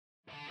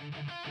Hey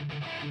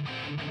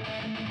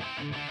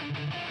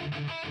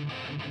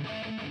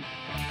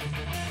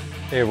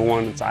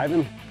everyone, it's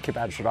Ivan,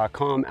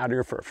 KitBadger.com, out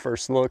here for a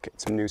first look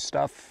at some new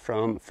stuff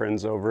from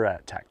friends over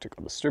at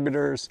Tactical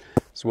Distributors,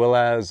 as well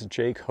as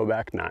Jake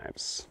Hoback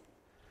Knives.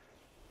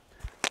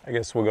 I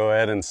guess we'll go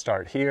ahead and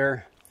start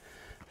here.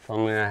 If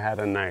only I had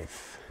a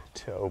knife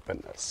to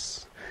open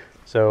this.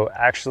 So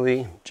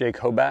actually, Jake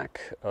Hoback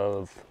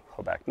of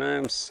Kwaiback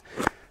Knives,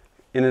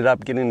 ended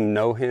up getting to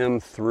know him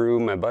through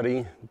my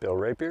buddy, Bill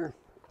Rapier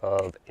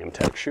of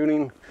Amtech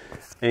Shooting,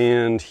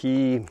 and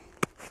he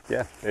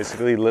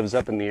basically lives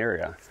up in the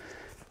area.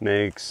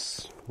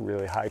 Makes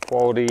really high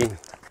quality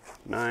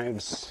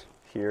knives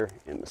here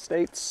in the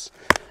States.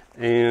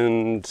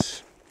 And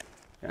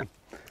yeah,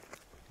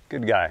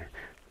 good guy.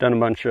 Done a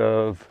bunch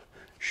of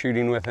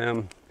shooting with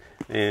him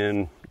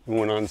and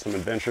went on some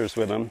adventures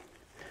with him.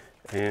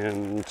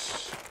 And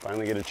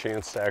finally get a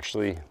chance to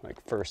actually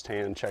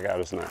firsthand check out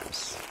his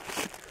knives.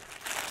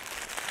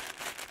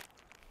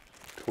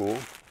 Cool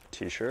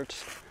t-shirt.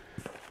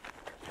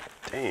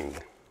 Dang.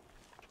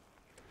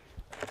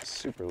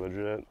 Super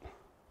legit.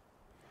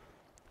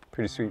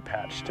 Pretty sweet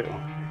patch too.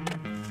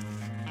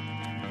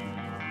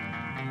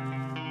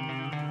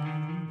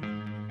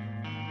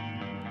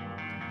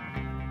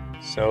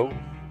 So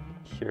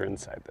here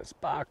inside this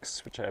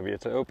box, which I have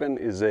yet to open,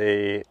 is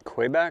a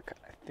Kwaiback,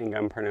 I think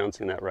I'm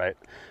pronouncing that right,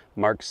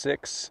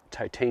 Mk6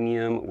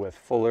 titanium with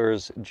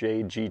Fuller's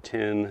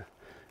JG10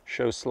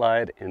 show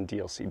slide and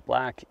DLC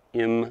black,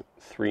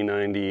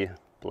 M390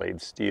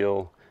 blade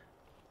steel,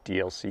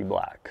 DLC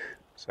black.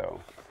 So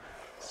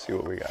let's see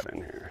what we got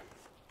in here.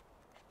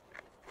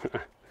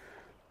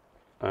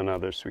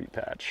 Another sweet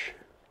patch.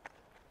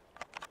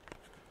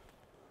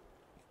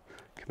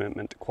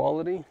 Commitment to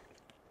quality.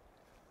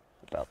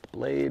 About the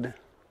blade.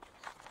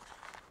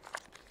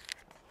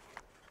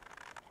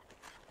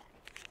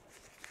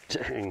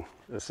 Dang,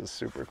 this is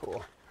super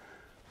cool.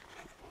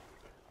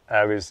 I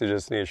obviously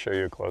just need to show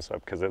you a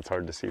close-up because it's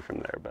hard to see from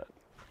there, but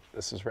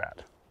this is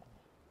rad.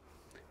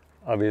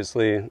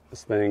 Obviously,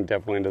 this thing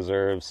definitely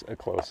deserves a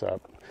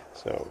close-up.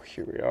 So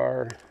here we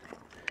are.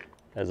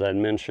 As I'd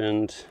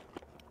mentioned,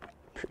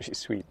 pretty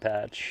sweet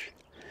patch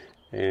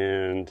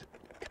and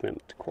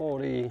commitment to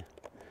quality,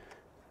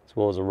 as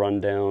well as a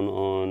rundown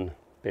on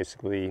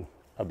basically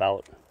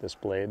about this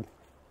blade.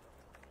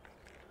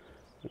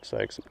 Looks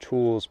like some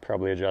tools,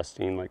 probably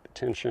adjusting like the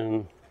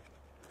tension.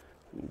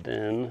 And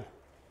then,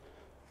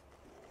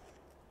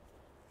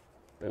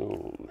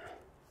 boom,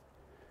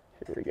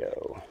 here we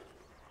go.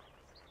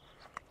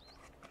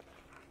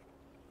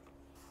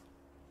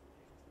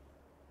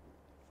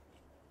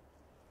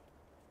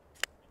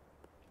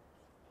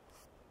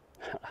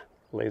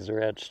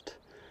 Laser etched.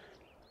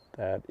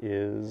 That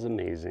is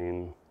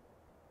amazing.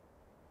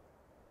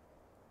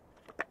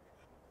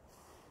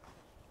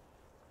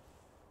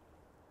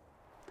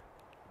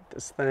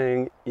 This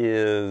thing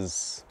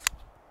is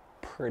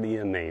pretty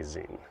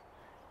amazing.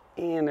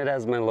 And it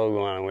has my logo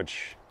on it,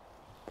 which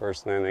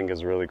personally I think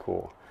is really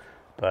cool.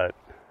 But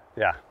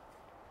yeah,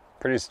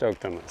 pretty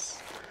stoked on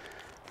this.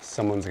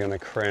 Someone's gonna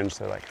cringe.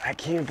 They're like, I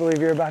can't believe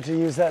you're about to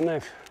use that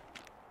knife.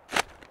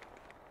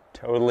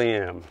 Totally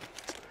am.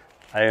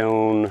 I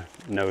own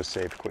no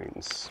Safe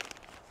Queens.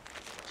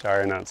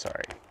 Sorry, not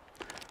sorry.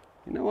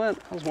 You know what?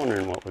 I was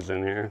wondering what was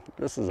in here.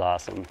 This is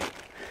awesome.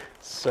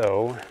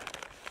 So,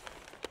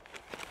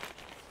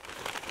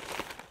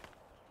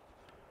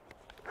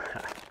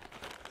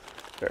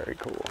 very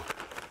cool.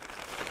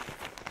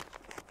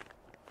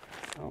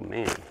 Oh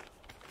man,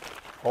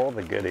 all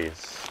the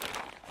goodies.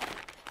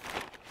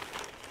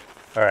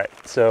 All right,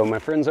 so my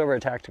friends over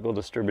at Tactical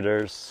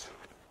Distributors,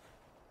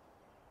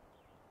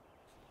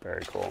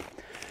 very cool.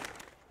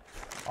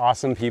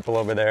 Awesome people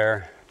over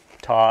there.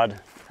 Todd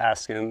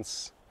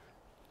Askins,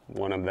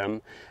 one of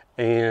them.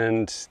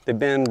 And they've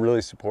been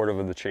really supportive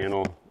of the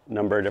channel, a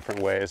number of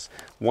different ways.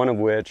 One of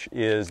which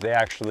is they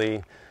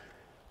actually,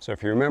 so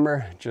if you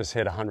remember, just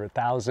hit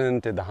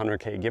 100,000, did the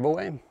 100K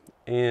giveaway.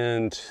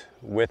 And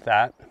with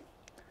that,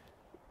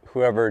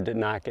 whoever did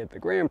not get the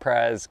grand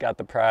prize got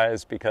the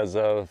prize because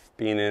of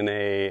being in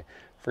a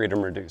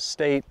freedom reduced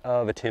state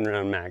of a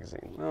 10-round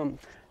magazine. Well,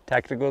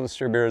 Tactical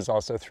Distributors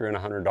also threw in a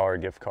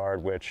 $100 gift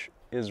card, which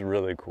is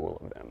really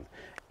cool of them.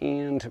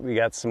 And we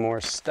got some more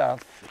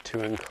stuff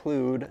to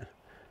include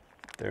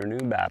their new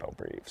battle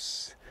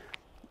briefs.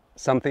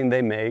 Something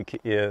they make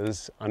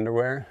is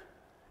underwear.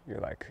 You're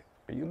like,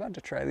 are you about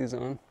to try these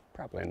on?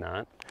 Probably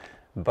not.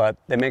 But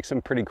they make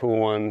some pretty cool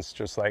ones,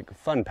 just like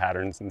fun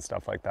patterns and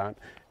stuff like that.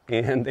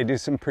 And they do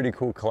some pretty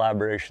cool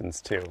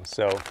collaborations too.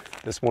 So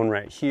this one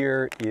right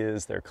here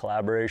is their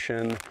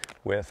collaboration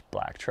with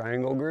Black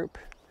Triangle Group,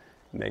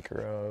 maker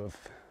of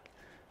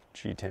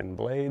G10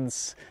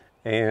 blades.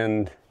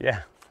 And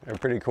yeah, they're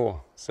pretty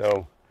cool.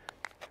 So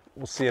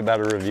we'll see about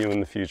a review in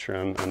the future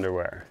on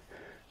underwear.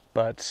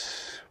 But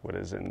what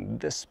is in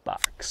this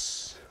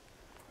box?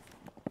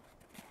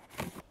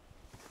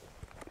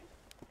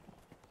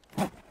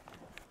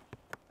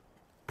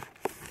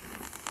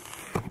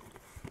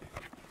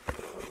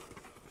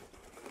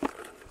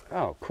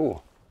 Oh,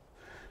 cool.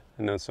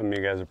 I know some of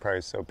you guys are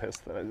probably so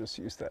pissed that I just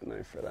used that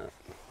knife for that.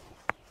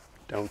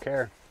 Don't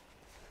care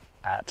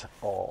at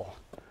all.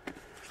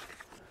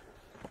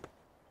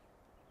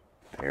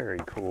 Very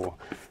cool.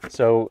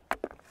 So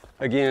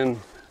again,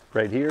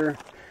 right here,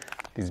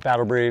 these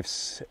battle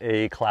briefs,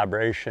 a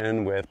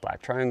collaboration with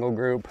Black Triangle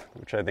Group,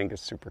 which I think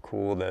is super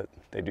cool that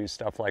they do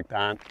stuff like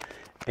that.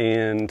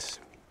 And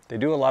they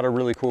do a lot of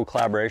really cool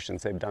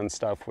collaborations. They've done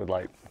stuff with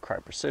like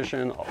Crye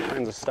Precision, all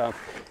kinds of stuff.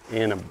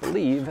 And I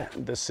believe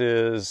this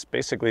is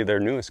basically their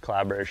newest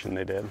collaboration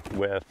they did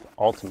with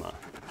Altama.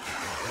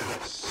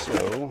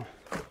 So,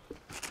 let's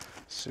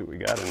see what we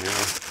got in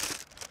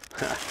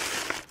here.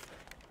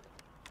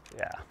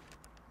 Yeah.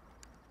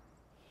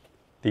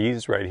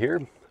 These right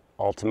here,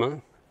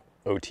 Altama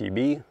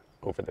OTB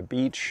over the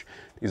beach.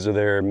 These are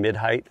their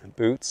mid-height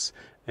boots,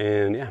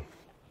 and yeah,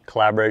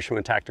 collaboration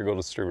with Tactical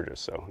Distributors,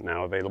 so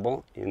now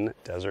available in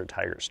Desert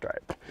Tiger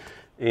Stripe.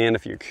 And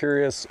if you're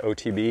curious,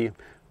 OTB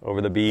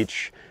over the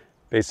beach,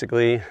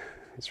 basically,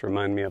 this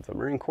reminds me of the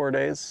Marine Corps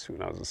days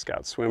when I was a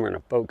scout swimmer in a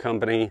boat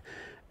company.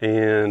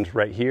 And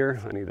right here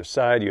on either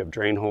side, you have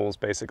drain holes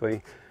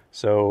basically.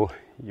 So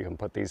you can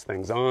put these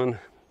things on,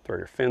 throw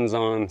your fins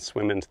on,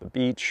 swim into the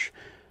beach,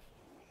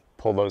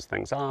 pull those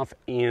things off,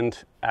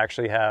 and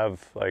actually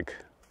have like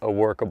a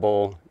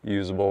workable,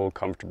 usable,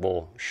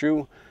 comfortable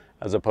shoe,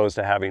 as opposed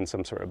to having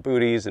some sort of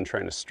booties and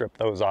trying to strip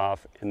those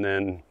off and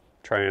then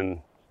try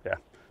and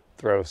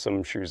throw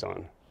some shoes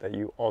on that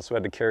you also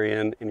had to carry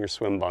in your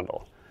swim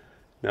bundle.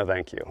 No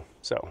thank you.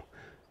 So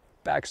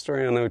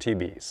backstory on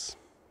OTBs.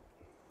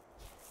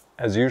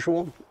 As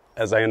usual,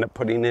 as I end up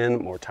putting in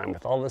more time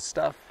with all this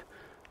stuff,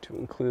 to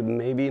include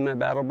maybe my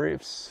battle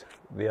briefs,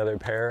 the other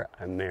pair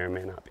I may or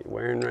may not be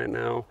wearing right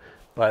now,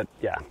 but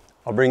yeah,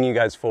 I'll bring you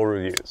guys full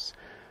reviews.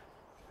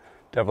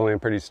 Definitely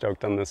pretty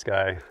stoked on this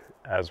guy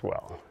as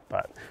well,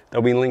 but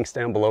there'll be links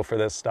down below for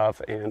this stuff.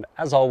 And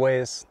as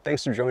always,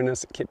 thanks for joining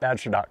us at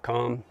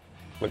kitbadger.com.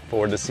 Look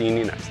forward to seeing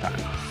you next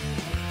time.